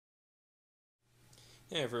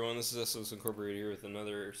Hey everyone, this is SOS Incorporated here with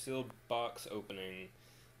another sealed box opening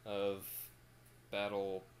of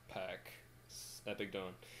Battle Pack Epic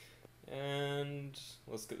Dawn. And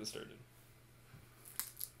let's get this started.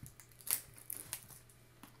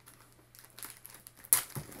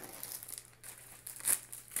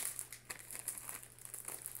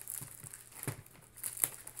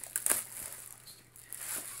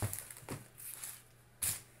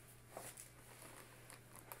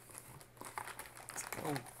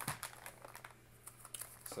 Oh.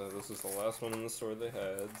 So this is the last one in the store they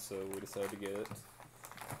had, so we decided to get it.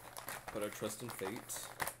 Put our trust in fate.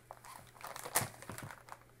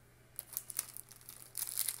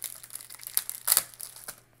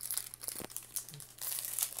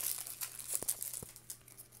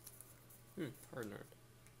 Hardnard.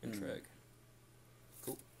 And Treg.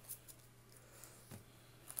 Cool.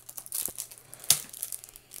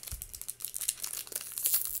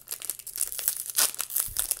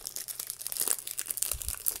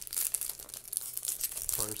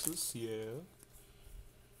 Tarsus, yeah.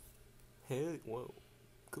 Hey, whoa.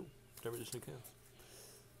 Cool. Never just new counts.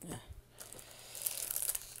 Yeah.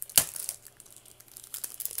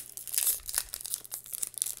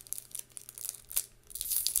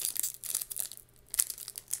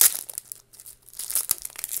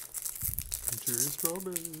 Enter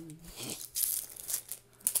strawberry. I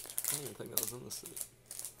don't even think that was in the suit.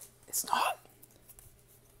 It's not.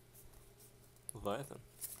 Leviathan.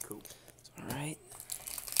 Cool. It's alright.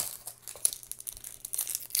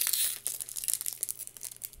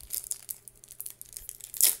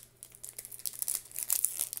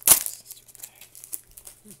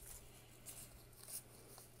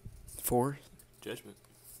 Four? Judgment.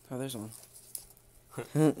 Oh, there's one.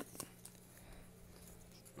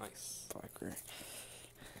 Nice. Fucker.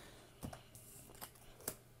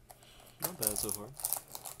 Not bad so far.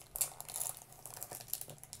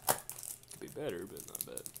 Could be better, but not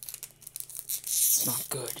bad. It's not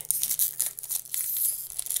good. Of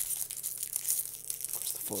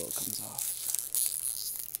course, the foil comes off.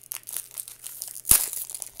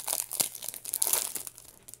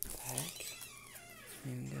 What the heck? It's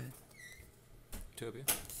not even good. Utopia.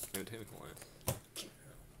 No, Tamic Alliance.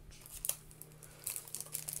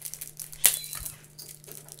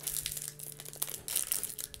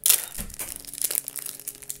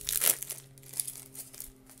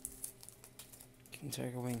 Can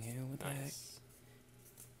take a wing here. What the heck? Nice.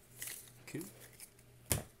 Cool.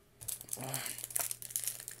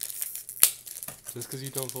 Just because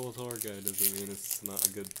you don't pull a tour guide doesn't mean it's not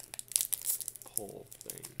a good pull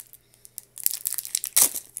thing.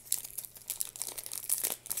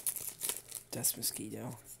 Death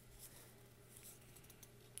Mosquito.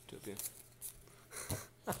 Utopia.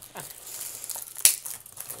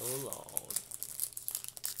 Oh lord.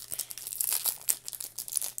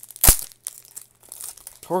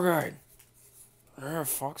 Tour guide.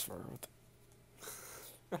 Fox fur. What the?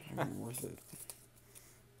 Not even worth it.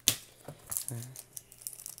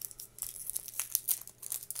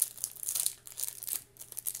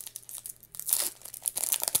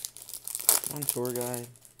 Come on, tour guide.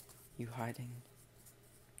 You hiding?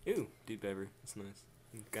 Ooh, Deep Bever. That's nice.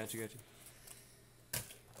 Gotcha.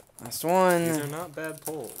 Last one. These are not bad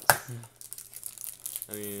pulls.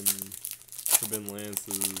 I mean, Forbidden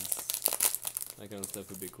Lances, that kind of stuff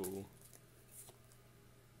would be cool.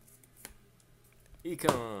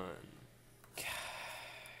 Econ!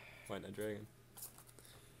 White Knight Dragon.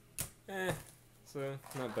 So,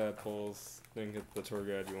 not bad pulls. Didn't get the tour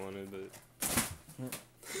guide you wanted, but...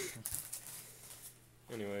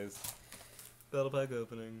 Anyways. Battle Pack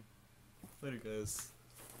opening. Later, guys.